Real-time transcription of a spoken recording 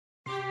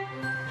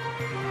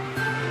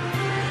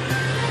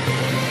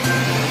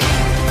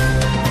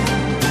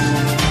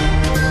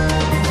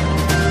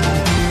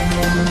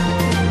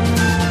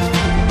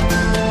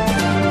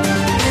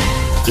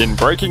In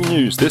breaking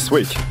news this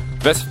week,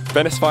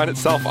 Venice finds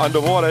itself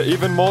underwater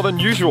even more than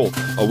usual.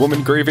 A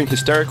woman grieving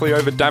hysterically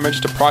over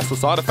damage to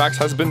priceless artifacts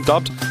has been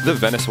dubbed the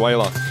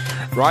Venezuela.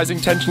 Rising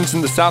tensions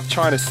in the South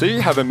China Sea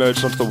have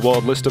emerged onto the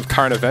world list of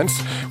current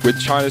events, with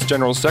China's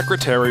General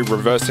Secretary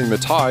reversing the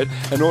tide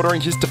and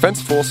ordering his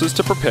defence forces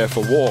to prepare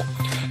for war.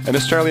 An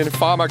Australian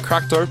farmer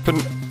cracked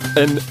open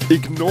an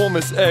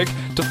enormous egg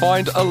to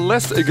find a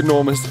less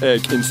enormous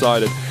egg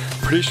inside it.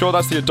 Pretty sure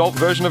that's the adult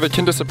version of a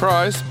Kinder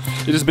Surprise.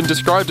 It has been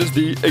described as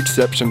the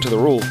exception to the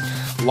rule.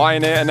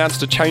 Lion Air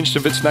announced a change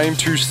of its name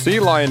to Sea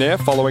Lion Air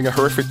following a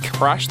horrific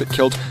crash that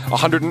killed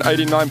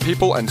 189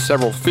 people and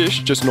several fish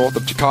just north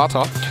of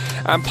Jakarta.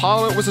 And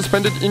Parliament was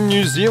suspended in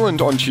New Zealand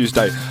on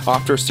Tuesday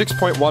after a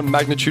 6.1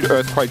 magnitude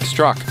earthquake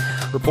struck.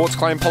 Reports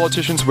claim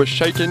politicians were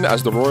shaken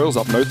as the royals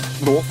up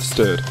north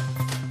stirred.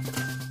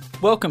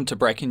 Welcome to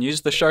Breaking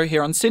News, the show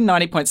here on SYN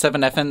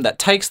 90.7 FM that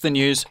takes the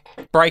news,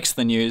 breaks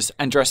the news,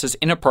 and dresses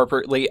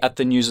inappropriately at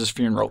the news's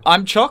funeral.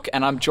 I'm Chock,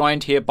 and I'm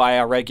joined here by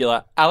our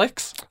regular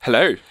Alex.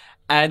 Hello.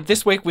 And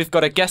this week we've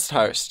got a guest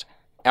host,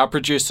 our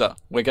producer.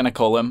 We're going to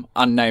call him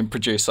Unnamed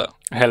Producer.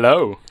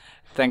 Hello.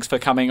 Thanks for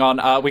coming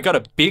on. We got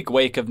a big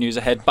week of news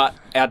ahead, but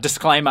our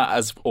disclaimer,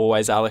 as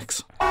always,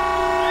 Alex.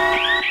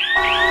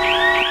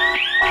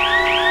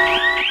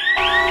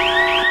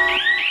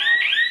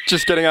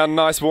 Just getting a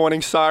nice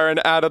warning siren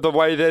out of the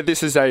way there.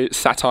 This is a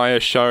satire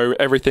show.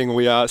 Everything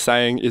we are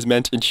saying is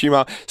meant in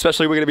humour.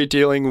 Especially we're going to be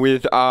dealing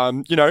with,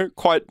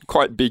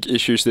 quite big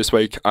issues this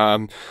week.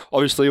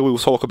 Obviously, we'll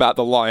talk about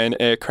the Lion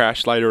Air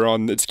crash later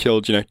on that's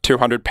killed,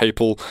 200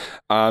 people.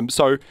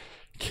 So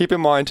keep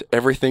in mind,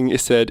 everything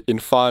is said in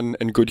fun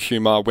and good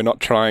humour. We're not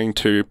trying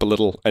to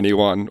belittle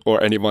anyone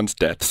or anyone's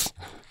deaths.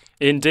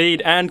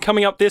 Indeed, and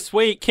coming up this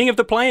week, King of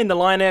the Plane, the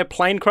Lion Air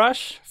plane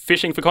crash,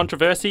 fishing for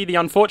controversy, the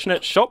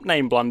unfortunate shop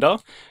name blunder,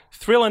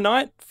 Thriller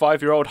Night,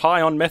 5-year-old high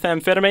on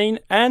methamphetamine,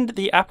 and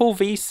the Apple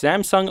v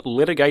Samsung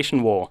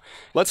litigation war.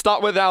 Let's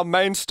start with our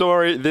main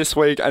story this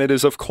week, and it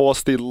is, of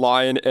course, the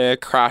Lion Air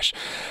crash.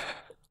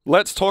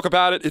 Let's talk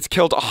about it. It's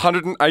killed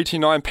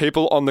 189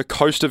 people on the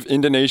coast of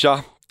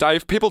Indonesia.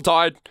 Dave, people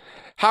died.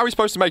 How are we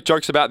supposed to make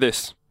jokes about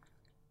this?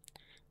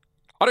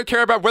 I don't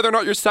care about whether or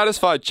not you're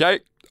satisfied,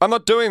 Jake. I'm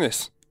not doing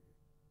this.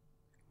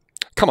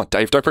 Come on,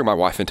 Dave, don't bring my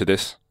wife into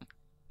this.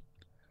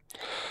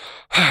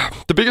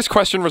 The biggest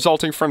question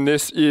resulting from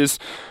this is,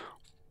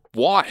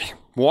 why?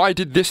 Why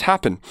did this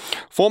happen?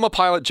 Former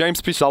pilot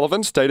James P.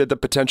 Sullivan stated the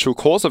potential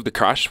cause of the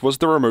crash was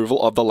the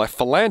removal of the left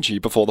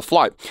phalange before the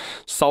flight.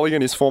 Sully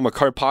and his former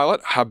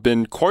co-pilot have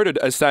been quoted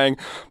as saying,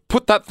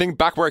 "Put that thing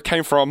back where it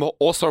came from,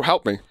 also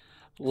help me."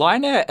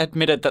 Lion Air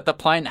admitted that the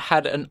plane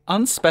had an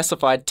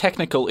unspecified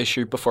technical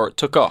issue before it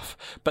took off,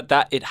 but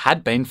that it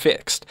had been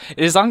fixed.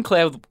 It is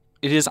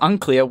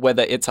unclear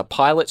whether it's a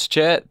pilot's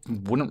chair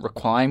wouldn't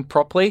recline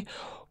properly,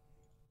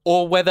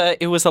 or whether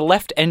it was a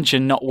left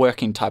engine not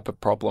working type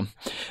of problem.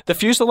 The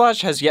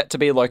fuselage has yet to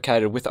be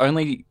located, with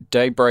only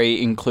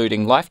debris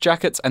including life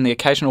jackets and the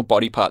occasional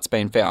body parts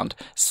being found,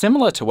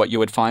 similar to what you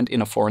would find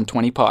in a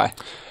 420 Pi.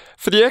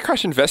 For the air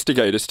crash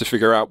investigators to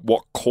figure out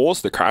what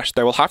caused the crash,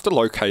 they will have to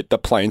locate the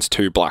plane's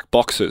 2 black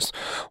boxes.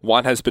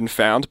 One has been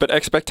found, but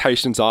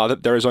expectations are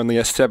that there is only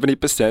a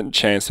 70%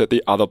 chance that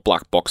the other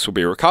black box will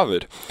be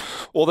recovered.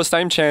 Or the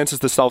same chance as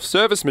the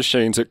self-service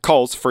machines at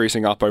Coles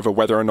freezing up over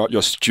whether or not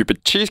your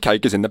stupid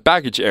cheesecake is in the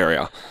baggage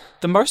area.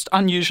 The most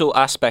unusual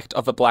aspect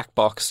of a black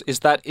box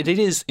is that it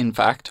is, in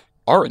fact,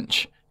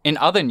 orange. In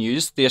other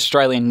news, the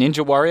Australian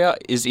Ninja Warrior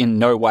is in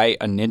no way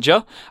a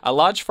ninja, a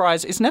large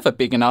fries is never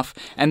big enough,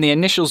 and the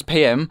initials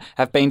PM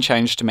have been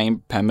changed to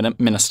mean Permanent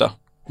Minister.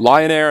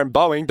 Lion Air and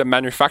Boeing, the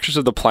manufacturers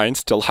of the plane,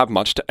 still have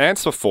much to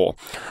answer for.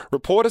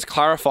 Reporters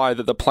clarify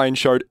that the plane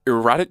showed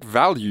erratic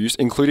values,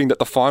 including that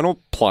the final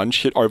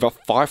plunge hit over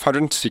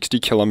 560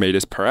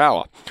 kilometers per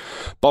hour.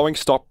 Boeing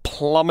stock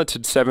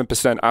plummeted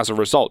 7% as a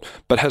result,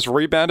 but has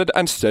rebounded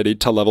and steadied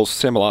to levels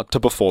similar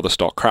to before the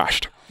stock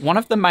crashed. One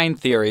of the main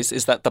theories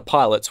is that the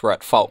pilots were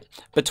at fault.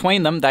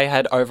 Between them, they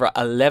had over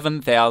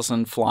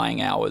 11,000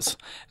 flying hours.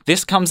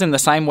 This comes in the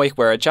same week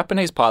where a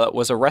Japanese pilot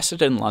was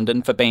arrested in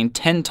London for being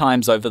 10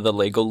 times over the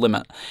legal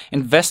limit.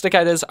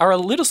 Investigators are a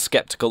little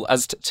sceptical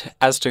as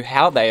to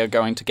how they are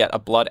going to get a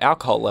blood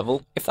alcohol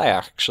level if they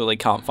actually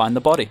can't find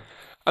the body.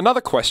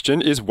 Another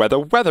question is whether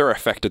weather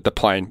affected the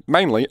plane,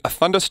 mainly a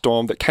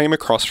thunderstorm that came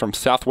across from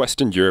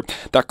southwestern Europe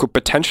that could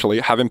potentially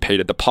have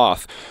impeded the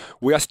path.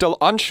 We are still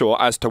unsure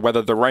as to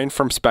whether the rain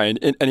from Spain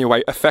in any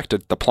way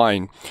affected the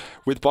plane.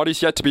 With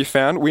bodies yet to be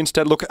found, we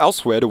instead look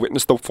elsewhere to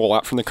witness the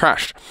fallout from the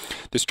crash.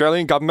 The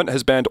Australian government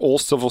has banned all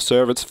civil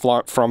servants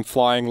from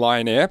flying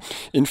Lion Air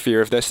in fear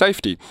of their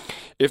safety.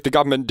 If the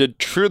government did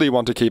truly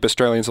want to keep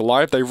Australians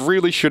alive, they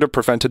really should have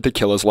prevented the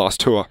killer's last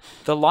tour.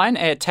 The Lion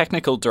Air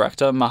technical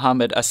director,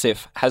 Mohammed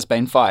Asif, has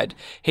been fired.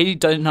 He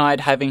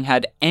denied having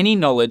had any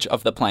knowledge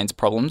of the plane's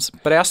problems,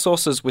 but our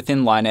sources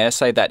within Lion Air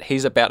say that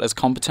he's about as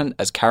competent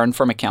as Karen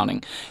from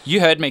accounting.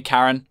 You heard me,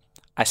 Karen.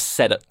 I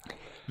said it.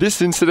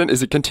 This incident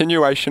is a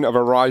continuation of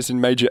a rise in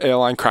major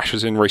airline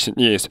crashes in recent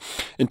years.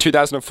 In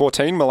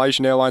 2014,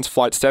 Malaysian Airlines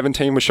Flight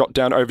 17 was shot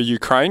down over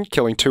Ukraine,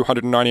 killing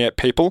 298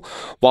 people,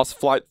 whilst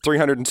Flight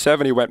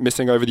 370 went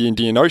missing over the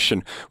Indian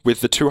Ocean,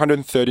 with the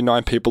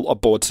 239 people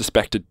aboard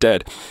suspected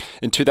dead.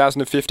 In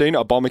 2015,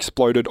 a bomb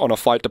exploded on a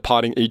flight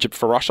departing Egypt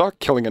for Russia,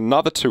 killing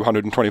another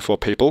 224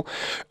 people.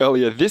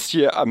 Earlier this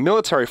year, a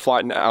military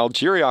flight in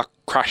Algeria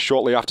crashed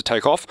shortly after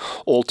takeoff,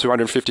 all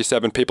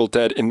 257 people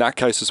dead in that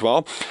case as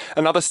well.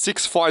 Another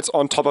 6 flights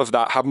on top of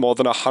that have more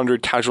than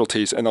 100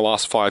 casualties in the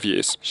last 5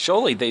 years.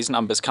 Surely these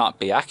numbers can't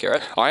be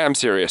accurate. I am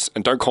serious,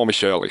 and don't call me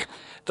Shirley.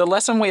 The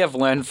lesson we have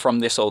learned from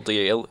this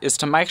ordeal is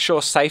to make sure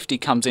safety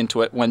comes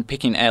into it when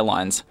picking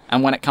airlines,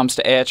 and when it comes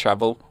to air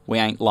travel, we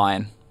ain't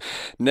lying.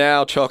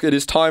 Now, Choc, it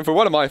is time for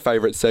one of my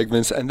favourite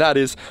segments, and that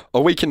is A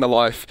Week in the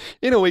Life.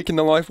 In A Week in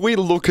the Life, we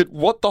look at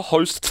what the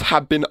hosts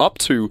have been up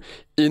to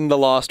in the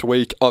last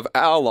week of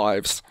our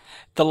lives.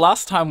 The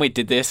last time we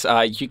did this,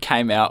 you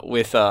came out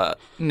with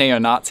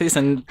neo-Nazis,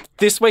 and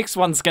this week's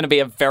one's going to be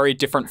a very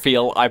different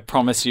feel, I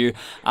promise you,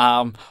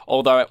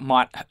 although it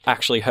might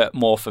actually hurt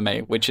more for me,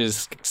 which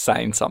is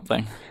saying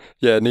something.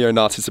 Yeah,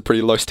 neo-Nazis are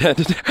pretty low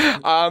standard.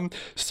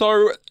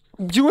 So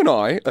you and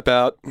I,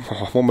 about,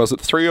 when was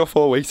it, 3 or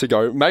 4 weeks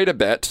ago, made a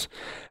bet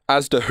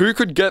as to who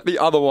could get the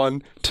other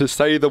one to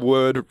say the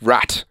word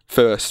rat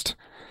first.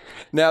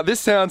 Now, this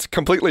sounds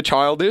completely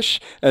childish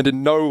and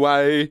in no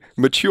way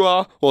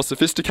mature or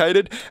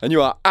sophisticated, and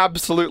you are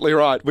absolutely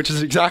right, which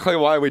is exactly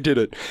why we did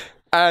it.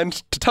 And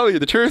to tell you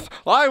the truth,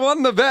 I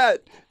won the bet!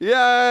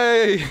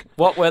 Yay!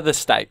 What were the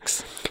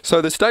stakes?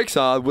 So the stakes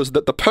was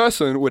that the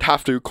person would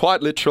have to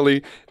quite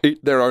literally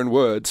eat their own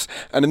words.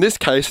 And in this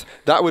case,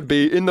 that would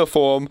be in the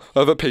form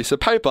of a piece of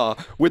paper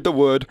with the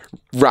word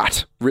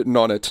rat written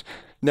on it.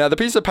 Now, the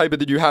piece of paper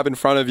that you have in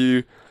front of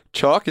you,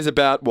 Choc, is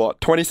about,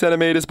 20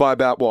 centimetres by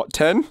about,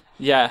 10?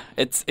 Yeah,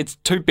 it's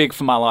too big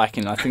for my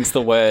liking, I think is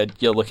the word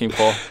you're looking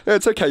for.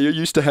 It's okay, you're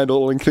used to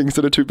handling things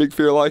that are too big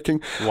for your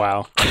liking.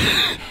 Wow.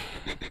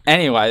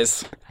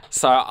 Anyways,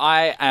 so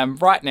I am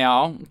right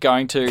now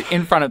going to,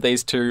 in front of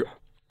these two,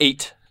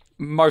 eat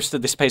most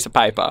of this piece of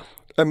paper.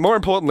 And more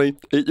importantly,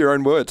 eat your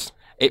own words.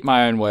 Eat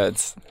my own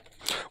words.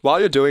 While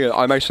you're doing it,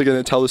 I'm actually going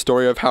to tell the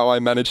story of how I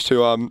managed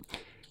to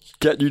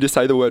get you to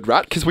say the word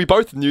rat, because we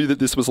both knew that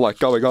this was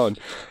going on.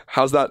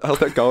 How's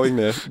that going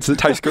there? Does it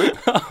taste good?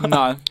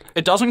 No,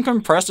 it doesn't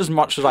compress as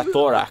much as I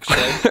thought,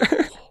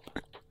 actually.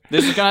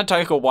 This is going to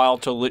take a while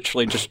to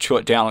literally just chew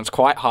it down. It's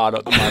quite hard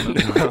at the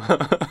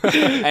moment.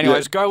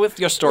 Anyways, Go with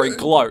your story.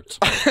 Gloat.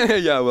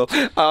 Yeah,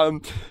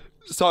 well,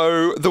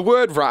 so the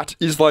word rat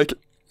is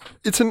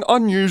it's an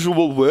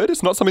unusual word.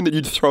 It's not something that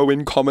you'd throw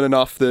in common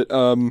enough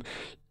that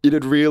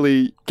it'd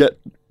really get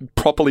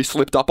properly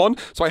slipped up on.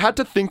 So I had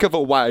to think of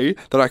a way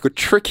that I could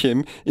trick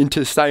him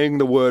into saying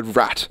the word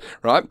rat,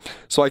 right?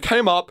 So I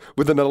came up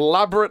with an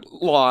elaborate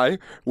lie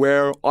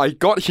where I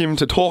got him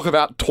to talk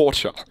about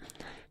torture.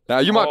 Now,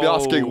 you might be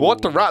asking,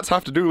 what do rats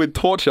have to do with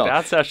torture?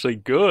 That's actually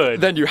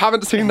good. Then you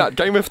haven't seen that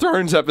Game of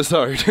Thrones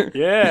episode.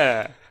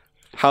 Yeah.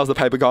 How's the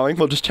paper going?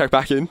 We'll just check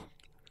back in.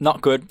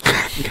 Not good.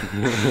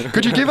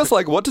 Could you give us,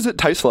 what does it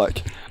taste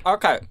like?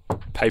 Okay.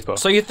 Paper.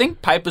 So you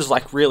think paper's,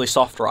 really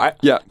soft, right?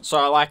 Yeah. So,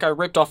 I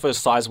ripped off a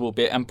sizable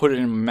bit and put it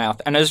in my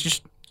mouth. And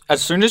as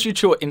soon as you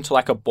chew it into,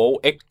 a ball,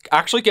 it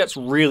actually gets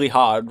really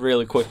hard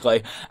really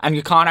quickly. And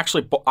you can't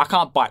actually... I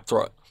can't bite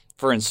through it,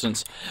 for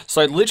instance.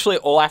 So literally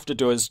all I have to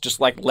do is just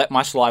let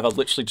my saliva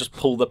literally just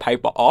pull the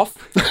paper off.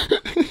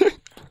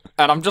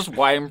 And I'm just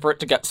waiting for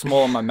it to get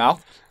small in my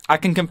mouth. I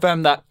can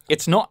confirm that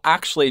it's not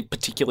actually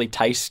particularly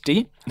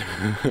tasty. Do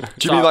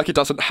you mean it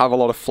doesn't have a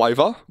lot of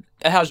flavour?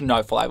 It has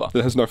no flavour.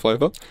 It has no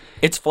flavour?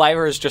 Its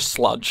flavour is just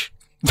sludge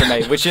to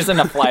me, which isn't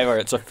a flavour,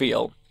 it's a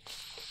feel.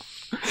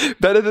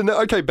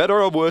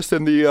 Better or worse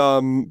than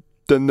the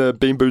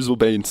Bean Boozled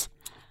beans?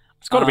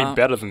 It's got to be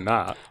better than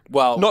that.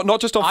 Well,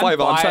 not just on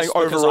flavour, I'm saying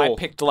overall.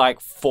 Because I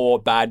picked 4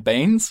 bad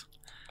beans,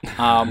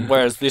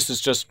 whereas this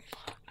is just...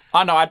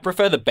 I know, I'd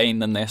prefer the bean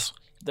than this.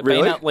 The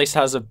Really? bean at least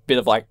has a bit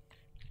of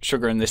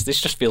sugar in this.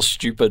 This just feels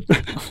stupid.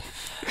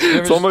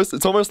 It's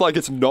almost like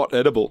it's not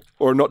edible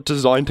or not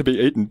designed to be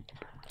eaten.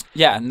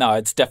 Yeah, no,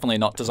 it's definitely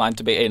not designed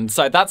to be eaten.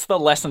 So that's the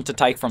lesson to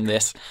take from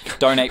this.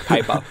 Don't eat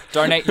paper.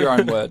 Don't eat your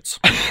own words.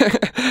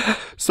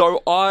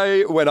 So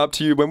I went up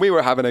to you when we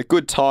were having a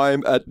good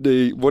time at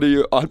the,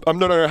 I'm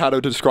not sure how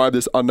to describe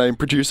this unnamed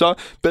producer,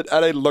 but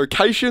at a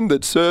location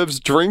that serves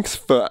drinks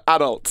for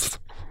adults.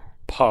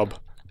 Pub.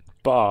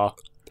 Bar.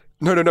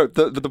 No.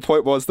 The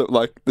point was that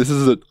this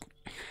is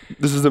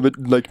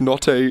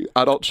not a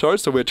adult show,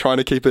 so we're trying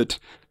to keep it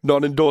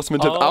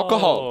non-endorsement of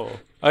alcohol.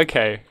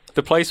 Okay.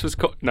 The place was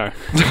called... No.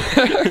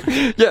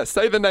 Yeah,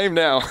 say the name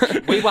now.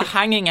 We were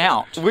hanging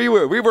out. We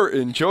were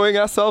enjoying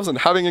ourselves and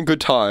having a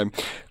good time.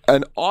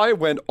 And I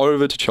went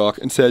over to Chuck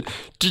and said,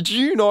 did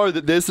you know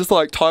that there's this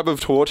like type of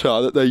torture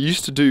that they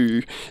used to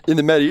do in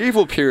the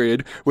medieval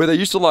period where they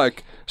used to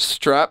like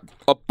strap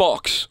a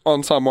box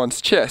on someone's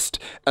chest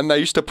and they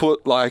used to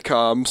put like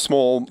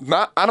small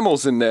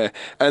animals in there,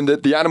 and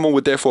that the animal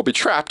would therefore be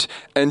trapped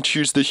and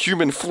choose the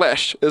human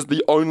flesh as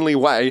the only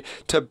way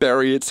to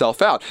bury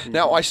itself out.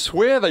 Now, I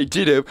swear they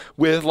did it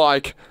with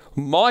like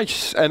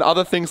mice and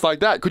other things like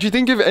that. Could you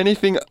think of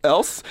anything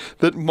else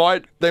that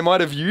they might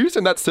have used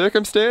in that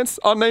circumstance,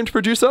 unnamed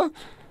producer?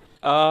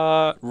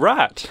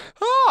 Rat.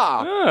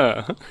 Ah!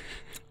 Yeah.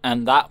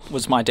 And that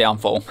was my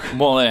downfall,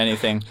 more than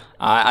anything.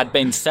 I'd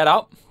been set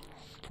up.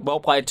 Well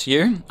played to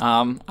you.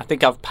 I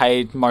think I've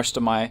paid most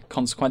of my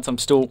consequence. I'm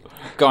still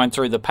going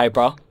through the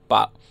paper,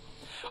 but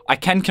I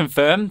can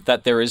confirm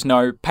that there is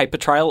no paper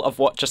trail of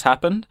what just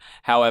happened.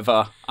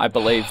 However, I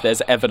believe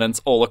there's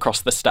evidence all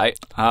across the state.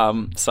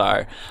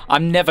 So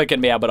I'm never going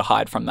to be able to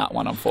hide from that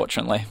one,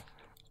 unfortunately.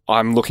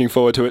 I'm looking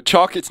forward to it.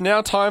 Chuck, it's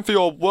now time for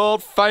your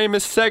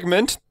world-famous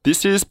segment.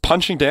 This is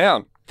Punching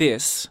Down.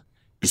 This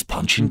Is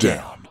punching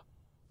down.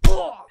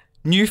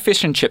 new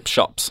fish and chip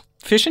shops.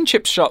 Fish and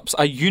chip shops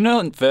are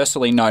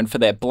universally known for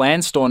their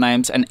bland store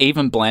names and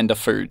even blander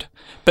food.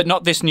 But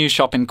not this new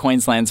shop in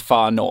Queensland's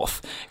far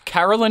north.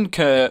 Carolyn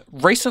Kerr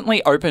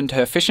recently opened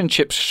her fish and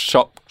chip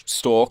shop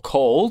store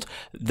called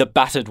The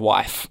Battered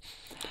Wife.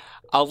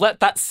 I'll let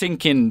that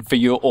sink in for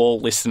you all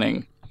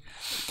listening.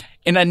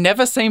 In a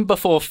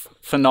never-seen-before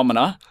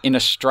phenomena in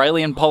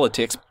Australian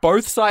politics,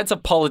 both sides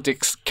of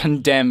politics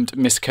condemned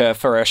Miss Kerr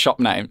for her shop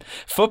name.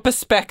 For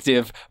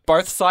perspective,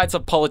 both sides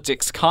of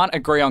politics can't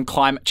agree on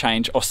climate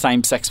change or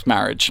same-sex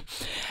marriage.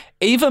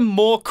 Even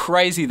more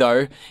crazy,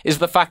 though, is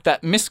the fact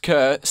that Miss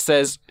Kerr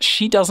says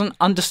she doesn't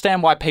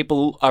understand why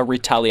people are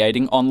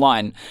retaliating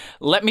online.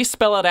 Let me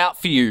spell it out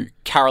for you,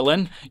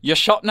 Carolyn. Your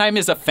shop name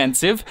is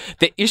offensive.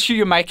 The issue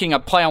you're making a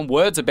play on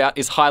words about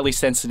is highly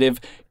sensitive.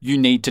 You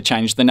need to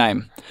change the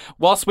name.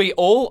 Whilst we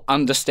all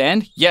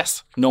understand,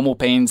 yes, normal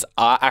beings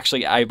are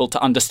actually able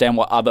to understand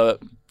what other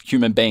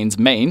human beings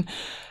mean,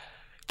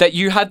 that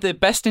you had the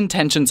best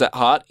intentions at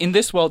heart. In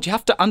this world, you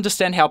have to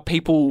understand how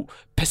people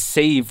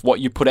perceive what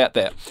you put out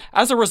there.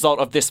 As a result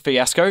of this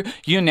fiasco,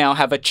 you now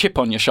have a chip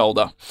on your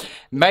shoulder.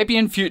 Maybe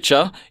in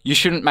future, you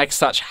shouldn't make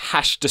such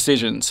hash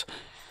decisions.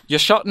 Your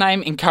shop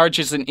name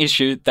encourages an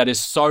issue that is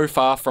so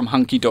far from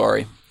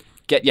hunky-dory.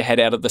 Get your head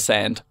out of the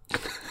sand.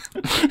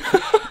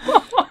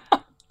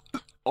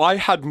 I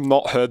had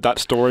not heard that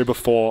story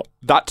before.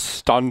 That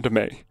stunned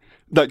me.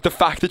 Like, the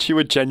fact that you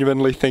would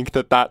genuinely think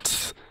that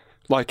that's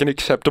like an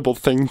acceptable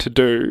thing to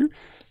do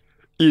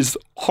is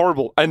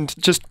horrible. And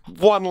just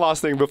one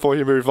last thing before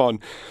you move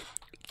on.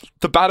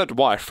 The battered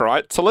wife,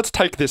 right? So let's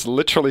take this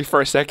literally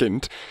for a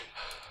second.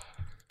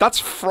 That's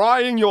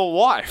frying your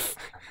wife.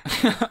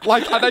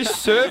 Like, are they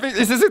serving...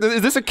 Is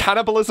this a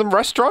cannibalism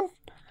restaurant?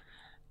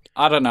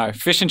 I don't know.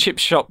 Fish and chip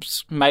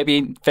shops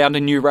maybe found a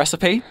new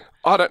recipe.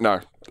 I don't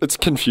know. It's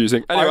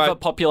confusing. Anyway.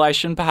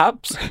 Overpopulation,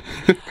 perhaps.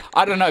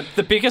 I don't know.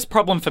 The biggest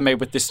problem for me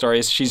with this story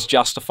is she's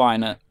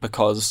justifying it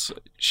because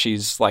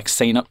she's, like,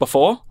 seen it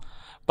before.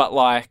 But,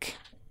 like,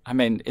 I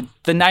mean,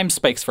 the name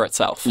speaks for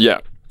itself. Yeah.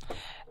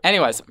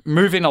 Anyways,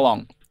 moving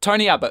along.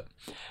 Tony Abbott.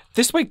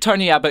 This week,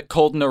 Tony Abbott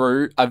called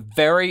Nauru a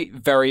very,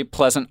 very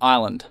pleasant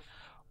island.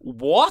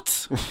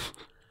 What?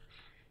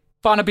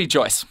 Barnaby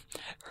Joyce.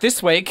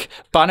 This week,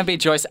 Barnaby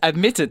Joyce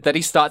admitted that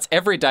he starts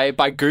every day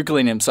by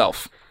Googling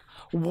himself.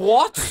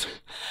 What?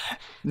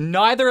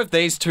 Neither of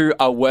these two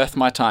are worth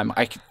my time.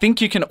 I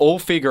think you can all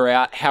figure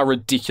out how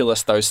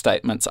ridiculous those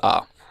statements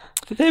are.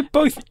 They're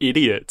both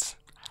idiots.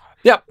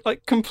 Yep.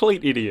 Like,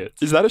 complete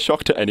idiots. Is that a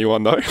shock to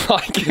anyone, though?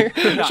 Like,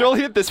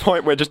 surely at this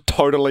point we're just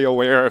totally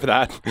aware of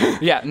that.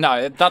 Yeah,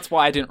 no, that's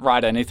why I didn't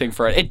write anything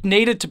for it. It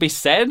needed to be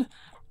said,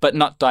 but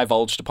not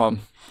divulged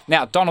upon.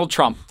 Now, Donald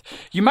Trump.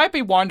 You might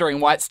be wondering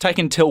why it's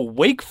taken till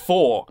week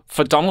 4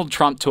 for Donald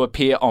Trump to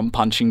appear on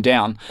Punching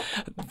Down.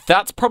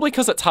 That's probably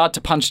because it's hard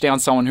to punch down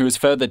someone who is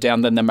further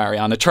down than the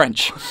Mariana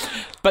Trench.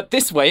 But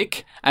this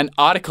week, an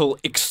article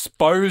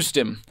exposed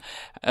him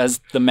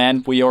as the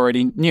man we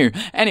already knew.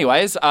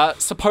 Anyways,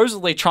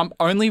 supposedly Trump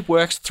only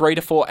works 3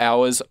 to 4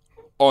 hours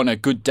on a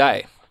good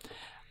day.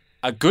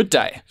 A good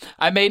day.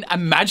 I mean,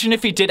 imagine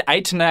if he did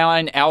 8 to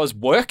 9 hours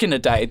work in a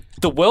day.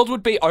 The world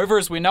would be over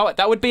as we know it.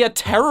 That would be a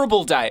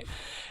terrible day.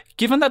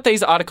 Given that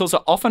these articles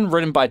are often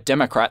written by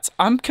Democrats,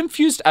 I'm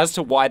confused as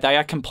to why they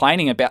are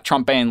complaining about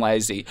Trump being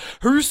lazy.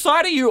 Whose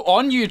side are you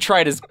on, you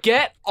traitors?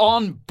 Get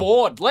on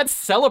board. Let's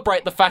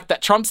celebrate the fact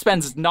that Trump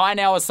spends 9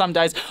 hours some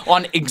days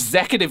on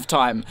executive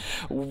time.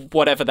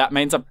 Whatever that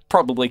means, I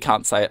probably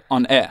can't say it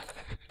on air.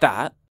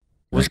 That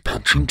Was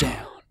punching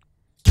down.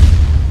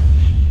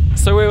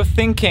 So we were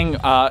thinking,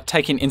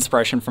 taking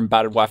inspiration from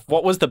Battered Wife,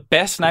 what was the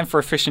best name for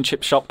a fish and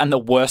chip shop and the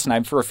worst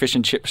name for a fish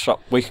and chip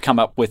shop we could come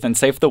up with, and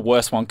see if the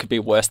worst one could be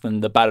worse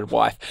than the Battered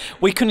Wife.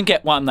 We couldn't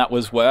get one that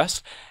was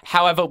worse.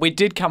 However, we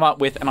did come up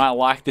with, and I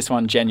like this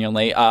one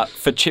genuinely,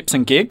 for Chips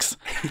and Gigs.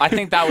 I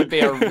think that would be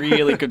a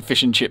really good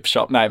fish and chip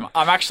shop name.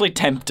 I'm actually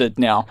tempted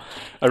now.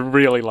 I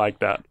really like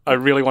that. I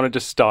really wanted to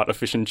start a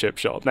fish and chip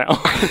shop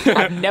now.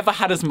 I've never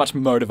had as much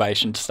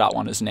motivation to start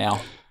one as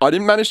now. I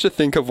didn't manage to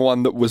think of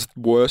one that was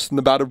worse than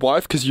the Battered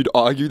Wife because you'd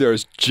argue there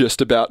is just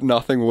about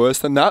nothing worse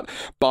than that.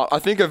 But I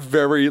think a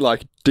very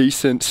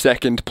decent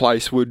second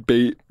place would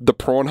be the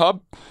Prawn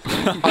Hub.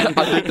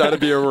 I think that'd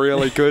be a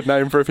really good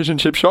name for a fish and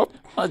chip shop.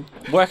 It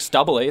works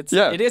doubly. It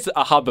is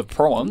a hub of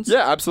prawns.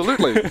 Yeah,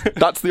 absolutely.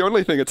 That's the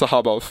only thing it's a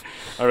hub of.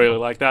 I really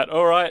like that.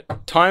 All right,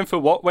 time for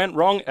what went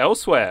wrong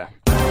elsewhere.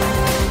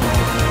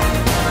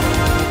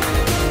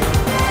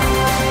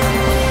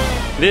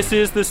 This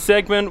is the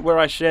segment where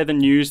I share the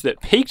news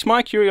that piqued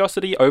my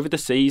curiosity over the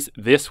seas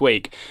this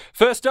week.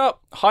 First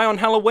up, high on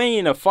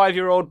Halloween, a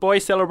 5-year-old boy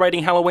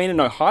celebrating Halloween in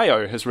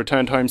Ohio has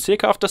returned home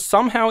sick after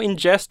somehow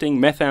ingesting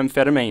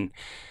methamphetamine.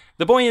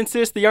 The boy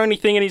insists the only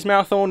thing in his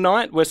mouth all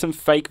night were some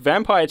fake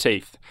vampire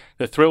teeth.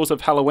 The thrills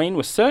of Halloween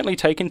were certainly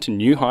taken to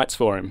new heights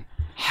for him.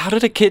 How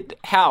did a kid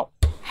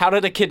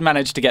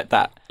manage to get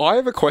that? I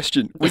have a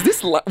question. Was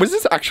this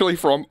actually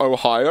from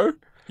Ohio?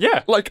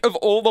 Yeah. Of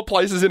all the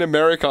places in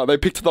America, they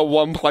picked the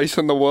one place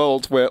in the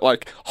world where,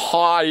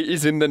 high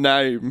is in the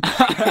name.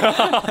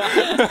 I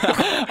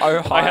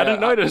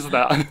hadn't noticed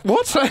that.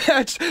 What's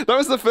that? That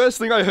was the first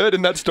thing I heard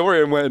in that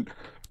story and went,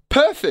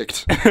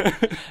 perfect.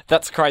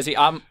 That's crazy.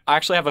 I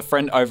actually have a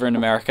friend over in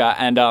America,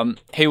 and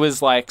he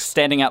was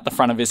standing out the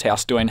front of his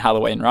house doing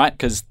Halloween, right?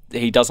 Because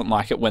he doesn't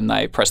like it when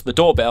they press the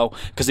doorbell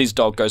because his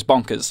dog goes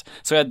bonkers.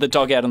 So he had the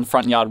dog out in the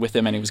front yard with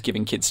him, and he was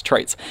giving kids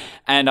treats.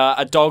 And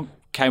a dog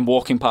came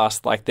walking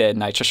past their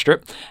nature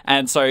strip,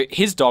 and so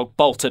his dog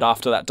bolted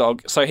after that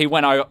dog. So he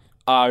went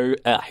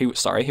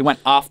he went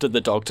after the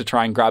dog to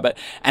try and grab it,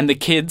 and the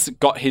kids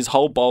got his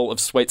whole bowl of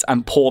sweets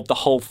and poured the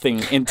whole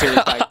thing into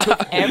it.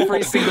 Took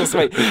every single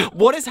sweet.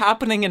 What is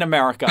happening in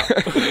America?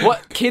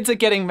 What kids are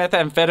getting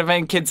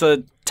methamphetamine? Kids are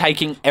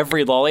taking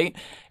every lolly.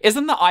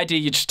 Isn't the idea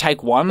you just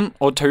take one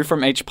or two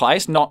from each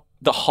place, not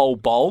the whole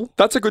bowl?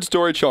 That's a good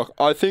story, Choc.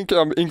 I think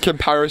in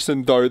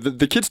comparison, though,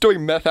 the kids doing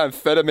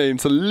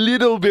methamphetamine's a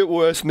little bit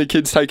worse than the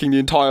kids taking the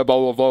entire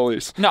bowl of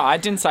lollies. No, I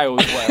didn't say it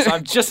was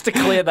worse. Just to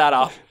clear that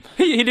up.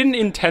 He didn't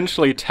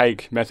intentionally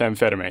take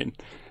methamphetamine.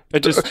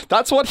 It just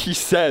That's what he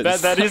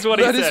says. that is what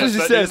he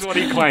says. That is what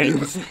he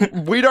claims.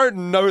 We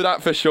don't know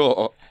that for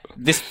sure.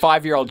 This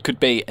 5-year-old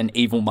could be an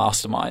evil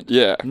mastermind.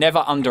 Yeah.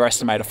 Never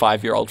underestimate a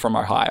 5-year-old from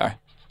Ohio.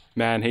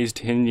 Man, his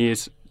teen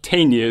years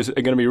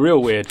are going to be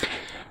real weird.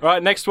 All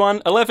right, next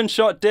one. 11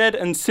 shot dead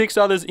and 6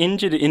 others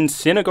injured in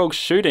synagogue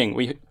shooting.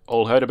 We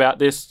all heard about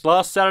this.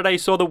 Last Saturday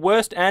saw the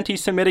worst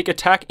anti-Semitic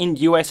attack in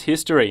US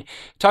history.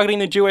 Targeting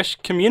the Jewish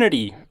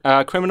community,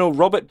 criminal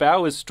Robert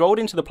Bowers strolled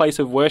into the place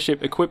of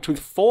worship equipped with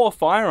 4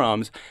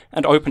 firearms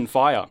and opened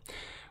fire.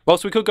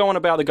 Whilst we could go on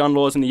about the gun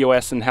laws in the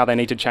US and how they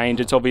need to change,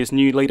 it's obvious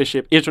new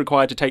leadership is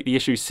required to take the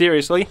issue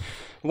seriously.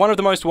 One of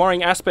the most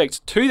worrying aspects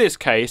to this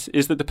case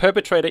is that the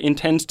perpetrator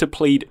intends to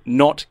plead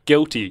not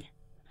guilty.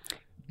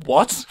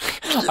 What?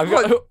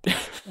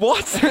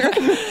 What?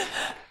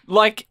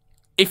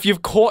 If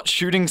you've caught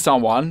shooting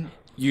someone,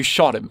 you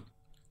shot him.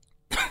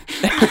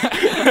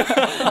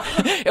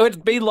 It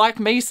would be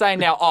like me saying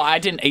now, I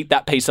didn't eat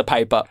that piece of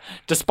paper,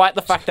 despite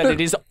the fact that it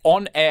is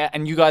on air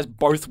and you guys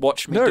both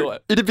watched me do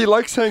it. It'd be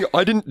like saying,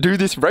 I didn't do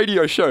this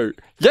radio show.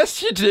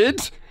 Yes, you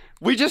did.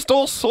 We just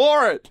all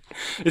saw it.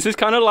 This is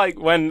kind of like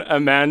when a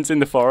man's in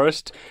the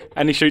forest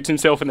and he shoots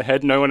himself in the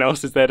head, no one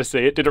else is there to see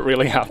it. Did it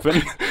really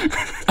happen?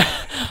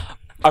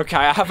 Okay,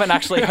 I haven't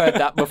actually heard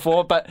that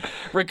before, but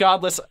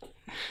regardless,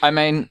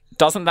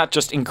 doesn't that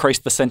just increase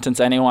the sentence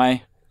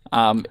anyway,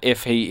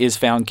 if he is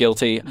found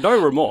guilty?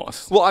 No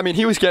remorse. Well,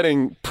 he was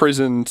getting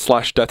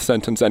prison/death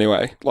sentence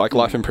anyway,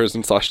 life in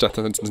prison/death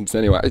sentence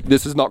anyway.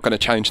 This is not going to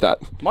change that.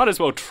 Might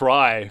as well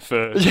try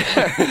for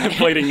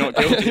pleading not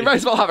guilty. He may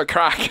as well have a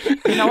crack.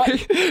 You know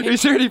what?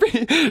 he's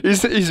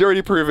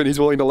already proven he's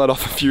willing to let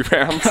off a few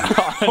rounds.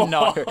 Oh,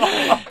 no.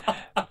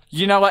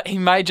 You know what? He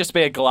may just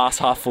be a glass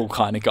half full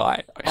kind of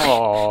guy.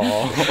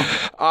 Oh.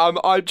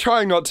 I'm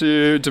trying not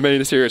to demean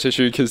a serious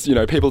issue because,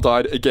 people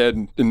died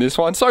again in this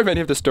one. So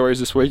many of the stories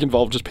this week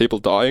involve just people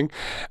dying,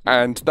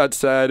 and that's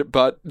sad.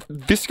 But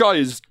this guy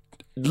is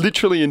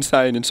literally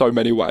insane in so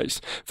many ways.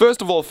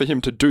 First of all, for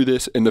him to do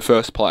this in the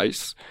first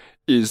place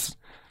is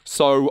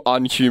so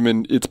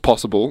unhuman it's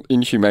possible.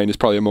 Inhumane is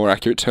probably a more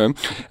accurate term.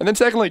 And then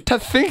secondly, to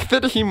think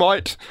that he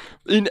might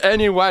in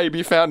any way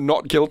be found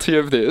not guilty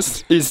of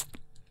this is...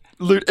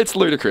 it's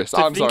ludicrous.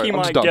 I think he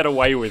might get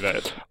away with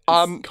it.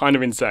 It's kind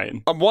of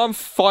insane. One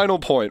final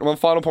point I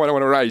want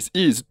to raise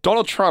is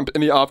Donald Trump,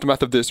 in the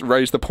aftermath of this,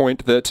 raised the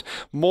point that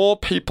more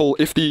people,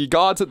 if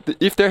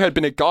there had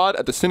been a guard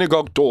at the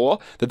synagogue door,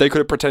 that they could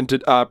have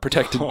protected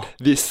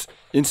this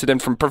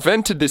incident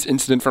prevented this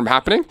incident from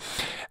happening,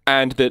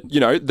 and that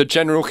the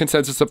general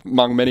consensus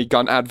among many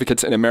gun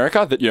advocates in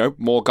America that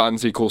more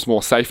guns equals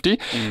more safety.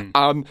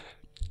 To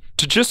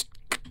just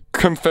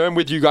confirm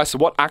with you guys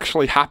what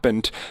actually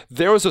happened.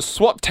 There was a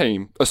SWAT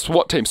team,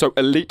 so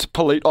elite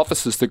police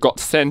officers that got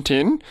sent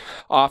in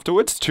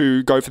afterwards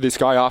to go for this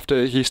guy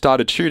after he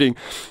started shooting.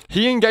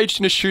 He engaged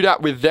in a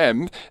shootout with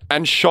them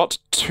and shot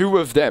 2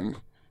 of them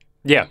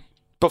Yeah.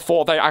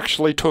 before they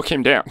actually took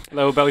him down.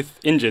 They were both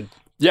injured.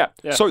 Yeah.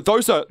 So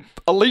those are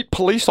elite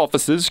police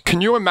officers.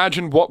 Can you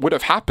imagine what would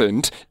have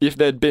happened if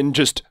there'd been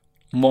just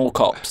Mall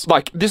cops.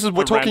 like we're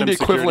talking random the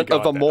equivalent security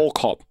of a guard mall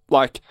cop.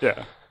 Like,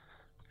 Yeah.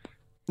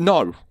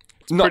 no.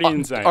 No, pretty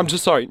insane. I'm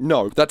just sorry.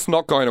 No, that's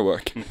not going to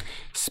work.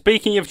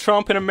 Speaking of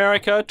Trump in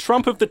America,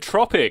 Trump of the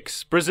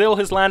tropics. Brazil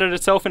has landed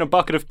itself in a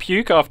bucket of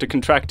puke after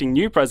contracting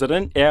new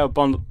president,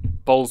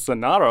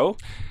 Bolsonaro.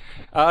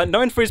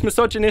 Known for his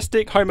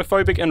misogynistic,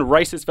 homophobic, and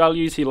racist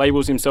values, he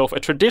labels himself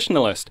a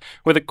traditionalist,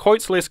 with a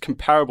quotes list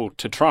comparable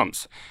to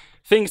Trump's.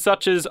 Things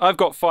such as, I've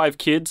got 5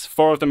 kids,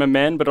 4 of them are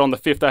men, but on the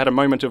 5th I had a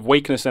moment of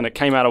weakness and it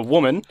came out a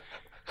woman.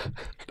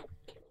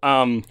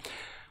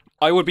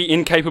 I would be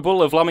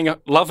incapable of loving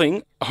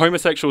a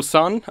homosexual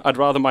son. I'd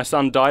rather my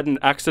son died in an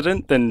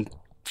accident than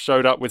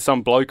showed up with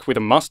some bloke with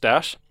a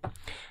mustache.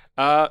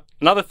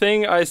 Another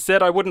thing, I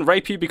said I wouldn't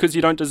rape you because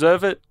you don't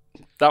deserve it.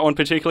 That one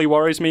particularly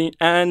worries me.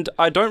 And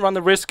I don't run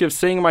the risk of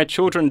seeing my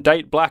children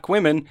date black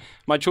women.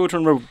 My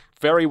children were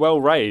very well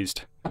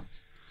raised.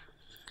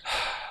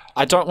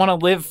 I don't want to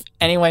live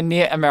anywhere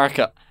near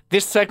America.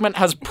 This segment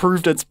has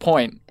proved its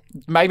point.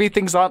 Maybe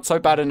things aren't so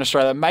bad in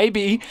Australia.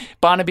 Maybe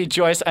Barnaby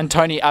Joyce and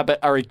Tony Abbott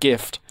are a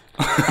gift.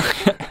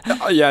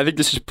 Yeah, I think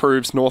this just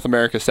proves North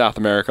America, South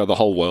America, the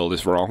whole world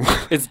is wrong.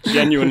 It's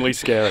genuinely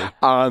scary.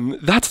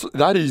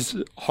 That is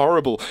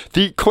horrible.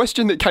 The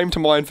question that came to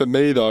mind for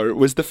me though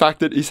was the fact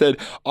that he said,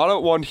 "I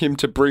don't want him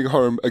to bring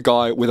home a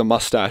guy with a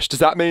mustache." Does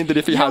that mean that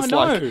if he has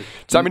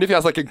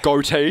like a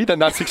goatee, then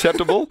that's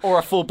acceptable? Or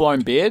a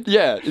full-blown beard.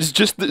 Yeah, is it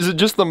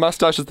just the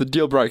mustache is the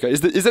deal breaker?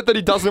 Is it that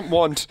he doesn't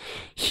want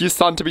his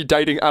son to be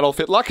dating Adolf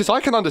Hitler? Because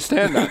I can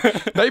understand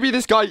that. Maybe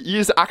this guy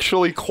is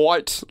actually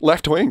quite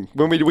left-wing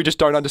when we just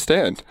don't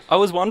understand. I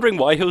was wondering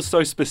why he was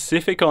so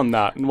specific on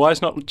that and why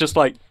it's not just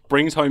like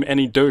brings home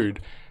any dude.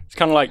 It's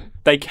kind of like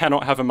they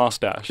cannot have a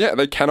mustache. Yeah,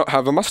 they cannot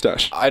have a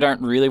mustache. I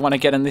don't really want to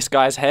get in this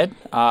guy's head.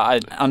 I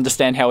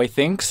understand how he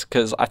thinks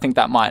because I think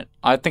I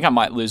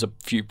might lose a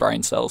few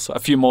brain cells, a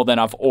few more than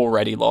I've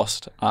already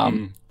lost.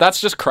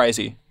 That's just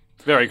crazy.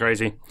 Very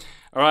crazy.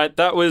 All right,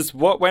 that was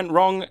what went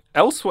wrong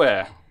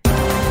elsewhere.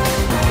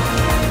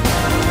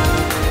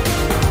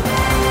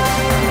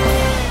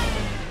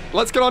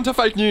 Let's get on to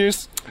fake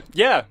news.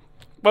 Yeah,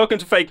 welcome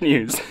to fake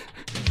news.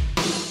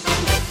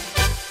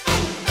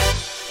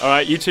 All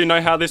right, you two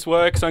know how this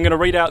works. I'm going to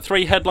read out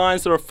 3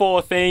 headlines. There are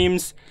 4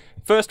 themes.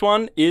 First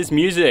one is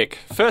music.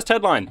 First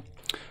headline.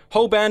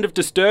 Whole band of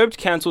Disturbed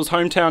cancels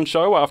hometown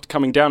show after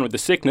coming down with the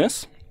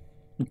sickness.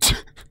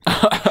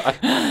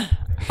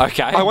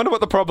 Okay. I wonder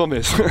what the problem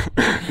is.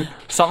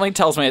 Something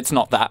tells me it's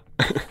not that.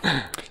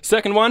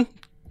 Second one.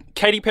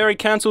 Katy Perry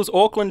cancels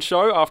Auckland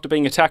show after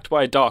being attacked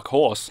by a dark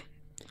horse.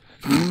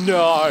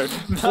 No,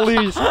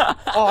 please. Oh,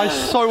 I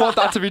so want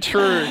that to be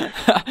true.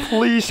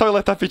 Please don't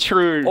let that be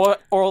true.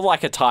 Or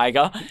like a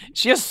tiger.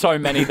 She has so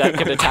many that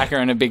could attack her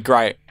and it'd be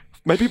great.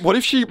 Maybe, what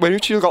if she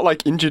got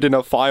like injured in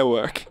a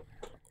firework?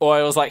 Or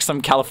it was like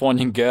some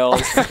Californian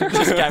girls just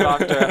came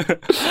after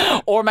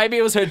her. Or maybe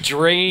it was her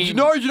dream. You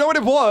know what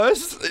it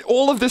was?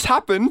 All of this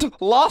happened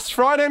last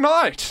Friday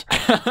night.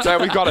 So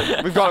we got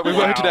it. We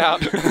worked it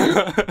out.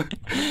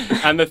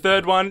 And the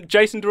third one,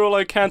 Jason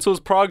Derulo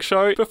cancels Prague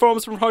show,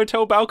 performs from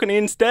hotel balcony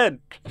instead.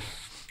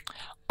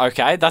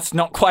 Okay, that's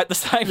not quite the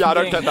same thing. I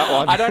don't get that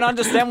one. I don't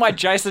understand why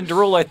Jason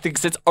Derulo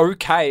thinks it's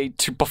okay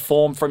to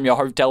perform from your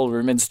hotel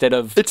room instead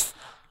of...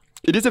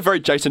 It is a very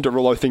Jason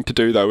Derulo thing to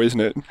do, though, isn't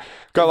it?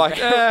 Go like,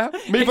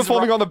 me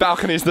performing on the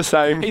balcony is the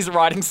same. He's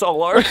riding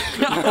solo.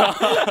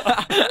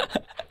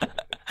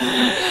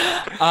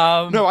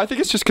 No, I think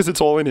it's just because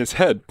it's all in his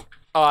head.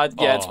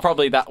 It's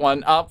probably that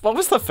one. What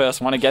was the first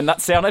one again?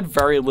 That sounded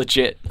very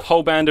legit.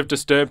 Whole band of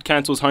Disturbed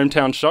cancels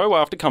hometown show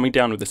after coming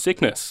down with a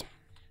sickness.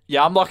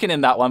 Yeah, I'm locking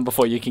in that one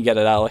before you can get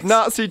it, Alex.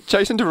 Nah, see,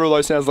 Jason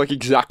Derulo sounds like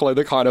exactly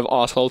the kind of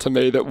asshole to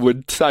me that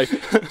would say,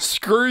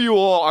 screw you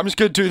all, I'm just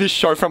going to do this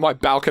show from my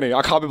balcony.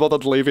 I can't be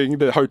bothered leaving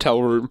the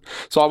hotel room.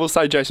 So I will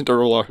say Jason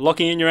Derulo.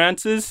 Locking in your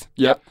answers?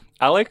 Yep.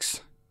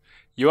 Alex,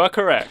 you are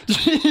correct.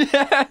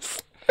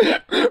 Yes!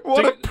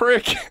 What a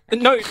prick.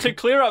 No, to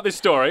clear up this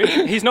story,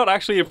 he's not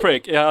actually a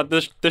prick.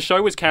 The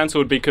show was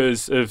cancelled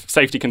because of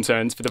safety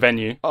concerns for the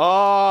venue.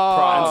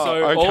 Oh, and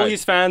so all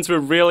his fans were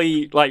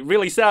really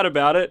sad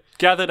about it,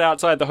 gathered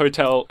outside the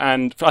hotel,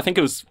 and I think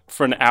it was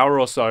for an hour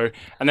or so,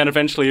 and then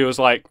eventually it was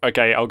like,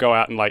 okay, I'll go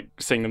out and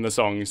sing them the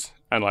songs,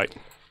 and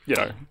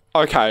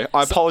Okay,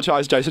 I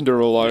apologise, Jason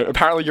Derulo.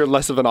 Apparently you're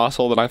less of an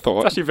asshole than I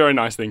thought. It's actually a very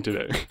nice thing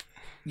to do.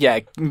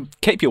 Yeah,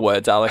 keep your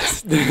words,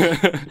 Alex.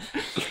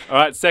 All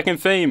right, second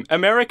theme,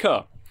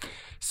 America.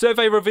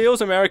 Survey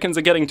reveals Americans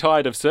are getting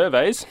tired of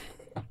surveys.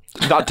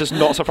 That does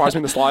not surprise me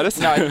in the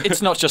slightest. No,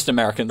 it's not just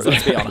Americans,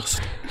 let's be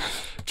honest.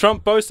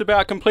 Trump boasts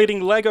about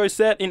completing Lego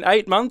set in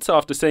 8 months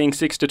after seeing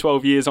 6 to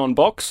 12 years on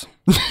box.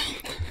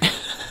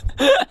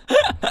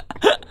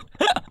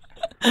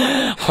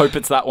 Hope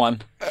it's that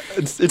one.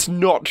 It's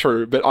not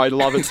true, but I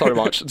love it so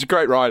much. It's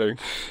great writing.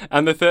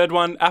 And the third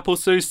one, Apple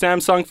sues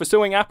Samsung for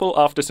suing Apple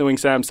after suing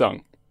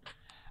Samsung.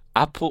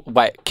 Apple.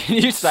 Wait, can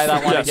you say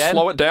that one Yeah, again?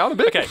 slow it down a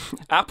bit. Okay,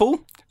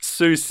 Apple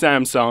sues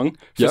Samsung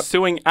for Yep.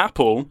 suing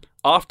Apple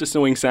after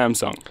suing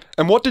Samsung.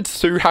 And what did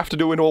Sue have to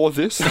do in all of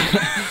this?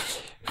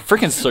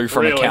 Freaking Sue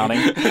from Really?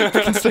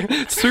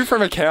 accounting. Sue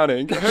from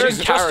accounting. Her She's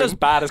and just Karen. as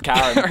bad as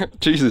Karen.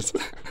 Jesus.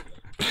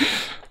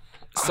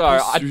 So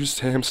Sue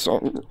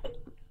Samsung.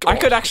 I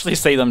could actually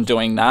see them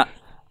doing that.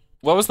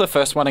 What was the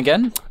first one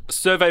again?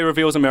 Survey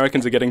reveals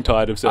Americans are getting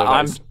tired of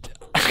surveys.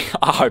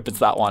 I hope it's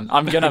that one.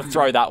 I'm going to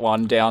throw that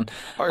one down.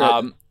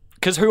 Okay.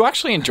 Because who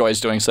actually enjoys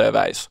doing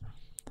surveys?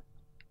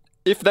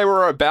 If they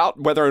were about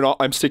whether or not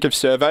I'm sick of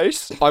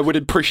surveys, I would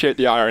appreciate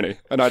the irony,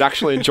 and I'd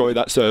actually enjoy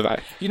that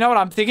survey You know what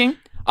I'm thinking?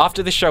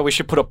 After this show, we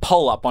should put a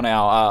poll up on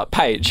our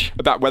page,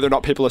 about whether or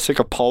not people are sick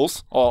of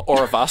polls.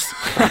 or of us.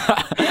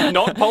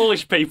 Not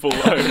Polish people,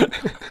 though.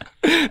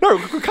 No,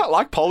 we can't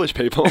like Polish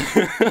people.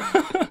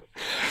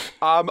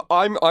 I'm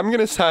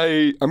gonna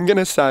say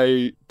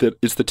that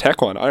it's the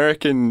tech one. I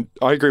reckon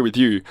I agree with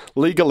you.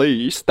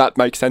 Legalese, that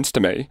makes sense to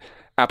me.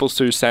 Apple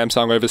sues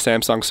Samsung over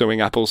Samsung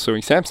suing Apple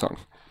suing Samsung.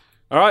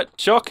 All right,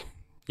 Shock,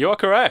 you are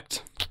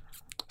correct.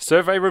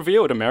 Survey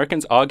revealed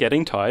Americans are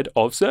getting tired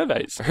of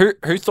surveys.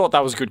 Who thought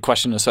that was a good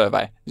question to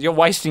survey? You're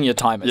wasting your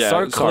time. It's Yeah,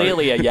 so sorry.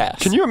 clearly a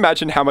yes. Can you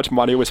imagine how much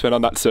money was spent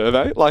on that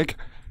survey? Like,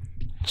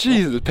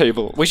 Jesus,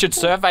 people. We should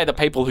survey the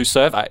people who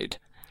surveyed,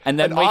 and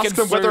then And we ask can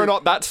them whether sue- or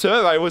not that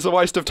survey was a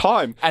waste of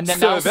time. And then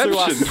they'll sue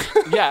us.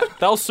 Survention. Yeah,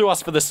 they'll sue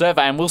us for the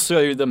survey, and we'll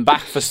sue them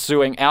back for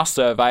suing our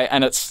survey,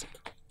 and it's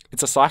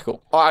a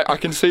cycle. I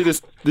can see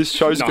this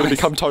show's going to Nice.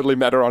 become totally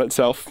meta on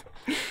itself.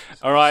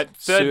 All right,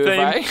 third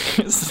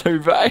theme.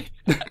 Survey.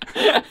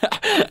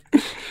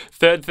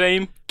 Third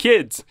theme,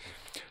 kids.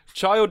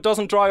 Child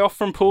doesn't dry off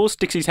from pool,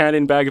 sticks his hand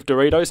in bag of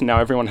Doritos, and now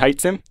everyone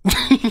hates him.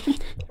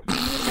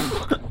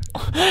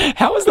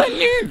 How is that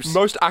news?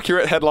 Most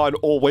accurate headline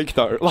all week,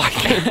 though. Like,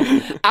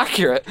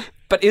 Accurate,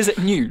 but is it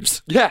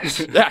news?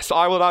 yes,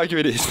 I would argue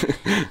it is.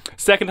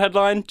 Second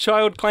headline,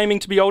 child claiming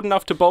to be old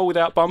enough to bowl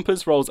without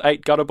bumpers rolls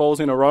 8 gutter balls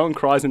in a row and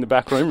cries in the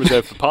back room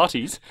reserved for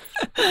parties.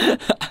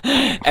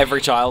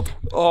 Every child.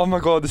 Oh my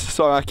god, this is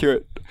so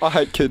accurate. I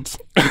hate kids.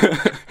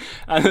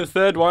 And the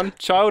third one,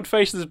 child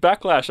faces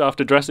backlash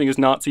after dressing as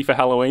Nazi for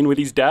Halloween with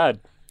his dad.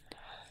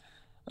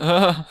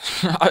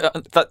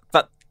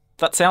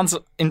 That sounds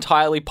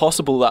entirely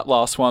possible, that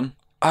last one.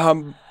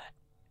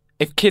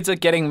 If kids are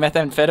getting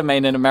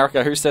methamphetamine in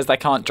America, who says they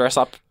can't dress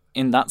up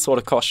in that sort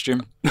of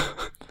costume?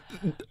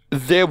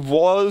 There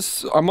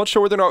was, I'm not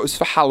sure whether or not it was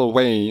for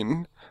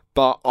Halloween,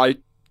 but I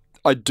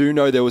do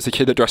know there was a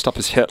kid that dressed up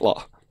as Hitler.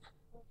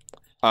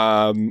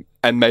 And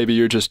maybe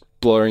you're just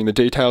blurring the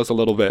details a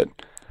little bit.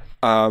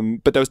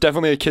 But there was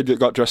definitely a kid that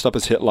got dressed up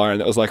as Hitler,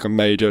 and it was like a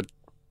major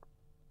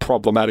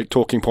problematic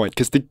talking point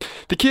because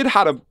the kid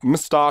had a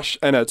moustache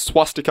and a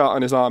swastika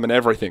on his arm and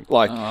everything.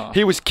 Like,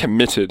 he was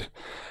committed.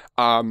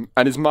 And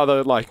his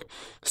mother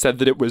said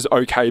that it was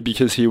okay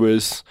because he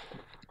was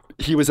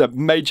a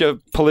major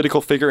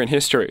political figure in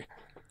history.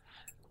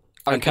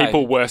 And Okay.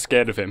 people were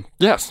scared of him.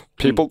 Yes,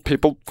 people.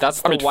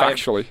 That's I mean, the way of-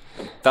 factually.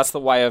 That's the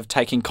way of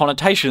taking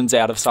connotations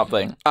out of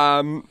something.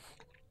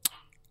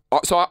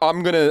 So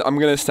I'm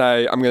gonna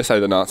say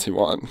the Nazi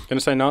one.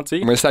 Gonna say Nazi?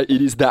 I'm gonna say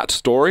it is that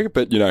story,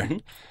 but you know,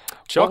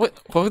 Shock. What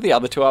were the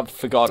other two? I've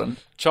forgotten.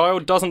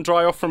 Child doesn't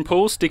dry off from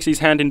pool, sticks his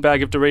hand in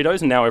bag of Doritos,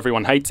 and now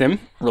everyone hates him.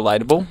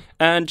 Relatable.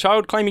 And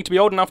child claiming to be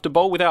old enough to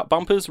bowl without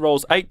bumpers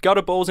rolls 8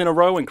 gutter balls in a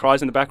row and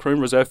cries in the back room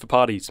reserved for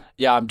parties.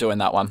 Yeah, I'm doing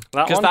that one.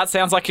 That Because one? that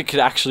sounds like it could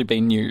actually be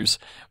news.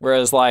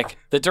 Whereas,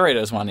 the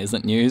Doritos one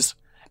isn't news.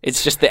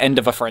 It's just the end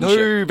of a friendship.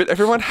 no, but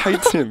everyone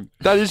hates him.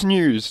 That is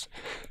news.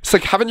 It's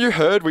like, haven't you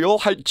heard? We all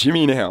hate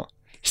Jimmy now.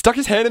 He stuck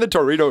his hand in the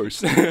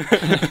Doritos.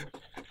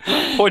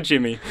 Poor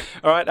Jimmy.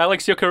 All right,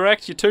 Alex, you're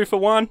correct. You're 2 for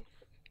 1.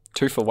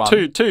 2 for 1.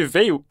 2. It's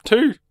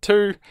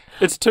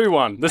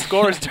 2-1. The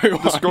score is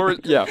 2-1. The score is,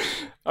 yeah.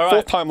 All right.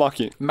 Fourth time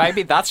lucky.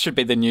 Maybe that should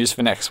be the news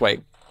for next week.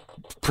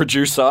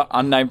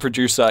 Unnamed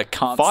producer,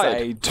 can't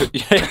Fired. say.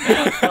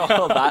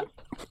 All that.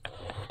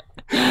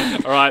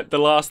 All right, the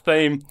last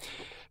theme.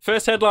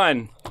 First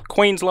headline,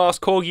 Queen's last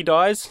corgi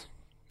dies.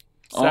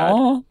 Sad.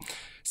 Oh.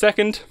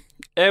 Second,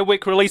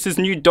 Airwick releases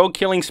new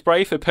dog-killing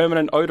spray for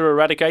permanent odour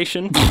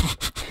eradication.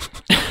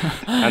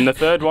 And the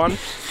third one,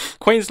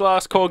 Queen's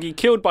last corgi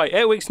killed by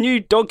Airwick's new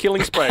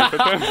dog-killing spray for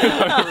permanent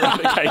odour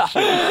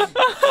eradication.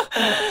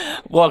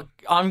 Well,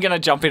 I'm going to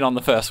jump in on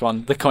the first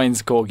one. The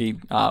Queen's Corgi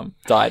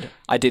died.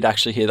 I did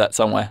actually hear that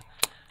somewhere.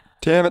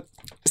 Damn it.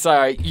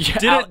 So,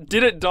 yeah,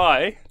 Did it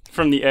die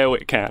from the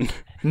Airwick can?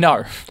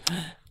 No.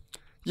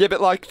 Yeah,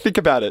 but think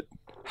about it.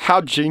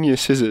 How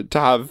genius is it to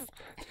have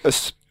a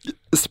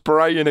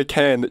spray in a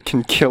can that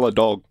can kill a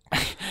dog?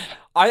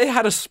 I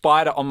had a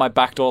spider on my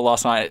back door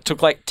last night. It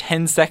took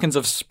 10 seconds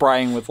of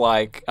spraying with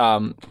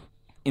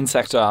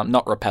insect,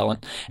 not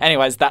repellent.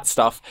 Anyways, that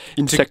stuff.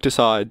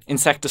 Insecticide.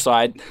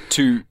 Insecticide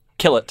to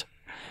kill it.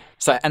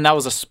 So, and that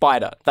was a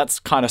spider. That's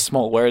kind of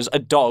small. Whereas a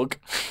dog,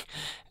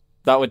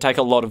 that would take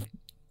a lot of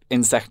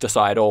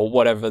insecticide or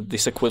whatever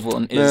this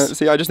equivalent is.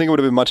 See, I just think it would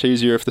have been much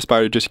easier if the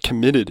spider just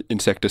committed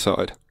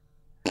insecticide.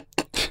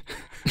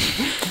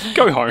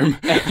 Go home.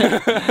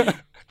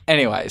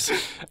 Anyways,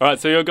 All right,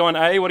 so you're going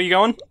A. What are you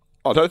going?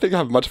 I don't think I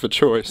have much of a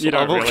choice. You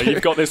don't really.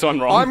 You've got this one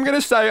wrong. I'm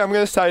gonna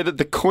say that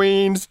the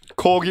Queen's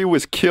corgi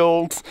was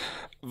killed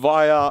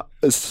via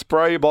a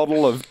spray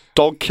bottle of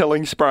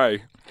dog-killing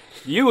spray.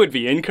 You would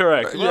be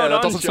incorrect. Yeah, Well that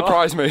done, doesn't Josh.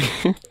 surprise me.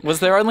 was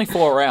there only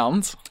 4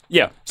 rounds?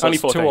 Yeah, So only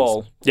it's 4 2 teams.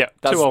 all. Yeah,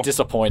 That's 2 all.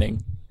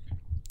 disappointing.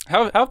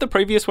 How have the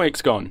previous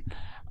weeks gone?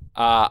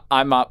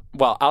 I'm up.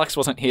 Well, Alex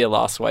wasn't here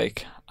last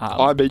week.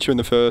 I beat you in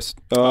the first.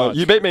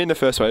 You beat me in the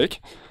first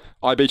week.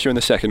 I beat you in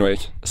the second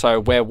week.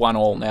 So we're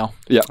 1-1 now.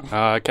 Yeah.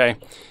 Okay.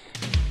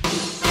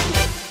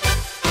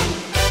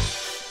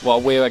 Well,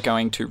 we are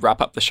going to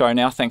wrap up the show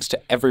now. Thanks to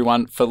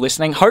everyone for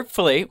listening.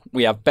 Hopefully,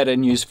 we have better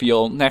news for you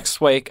all next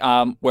week.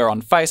 We're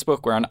on Facebook,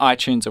 we're on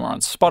iTunes, and we're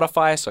on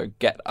Spotify, so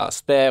get us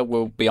there.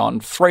 We'll be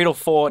on 3 to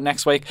 4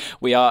 next week.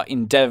 We are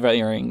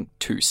endeavouring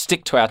to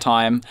stick to our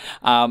time.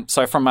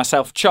 So from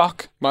myself,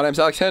 Chock, My name's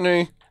Alex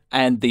Henry.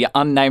 and the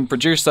unnamed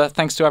producer,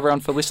 thanks to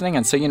everyone for listening,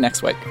 and see you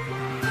next week.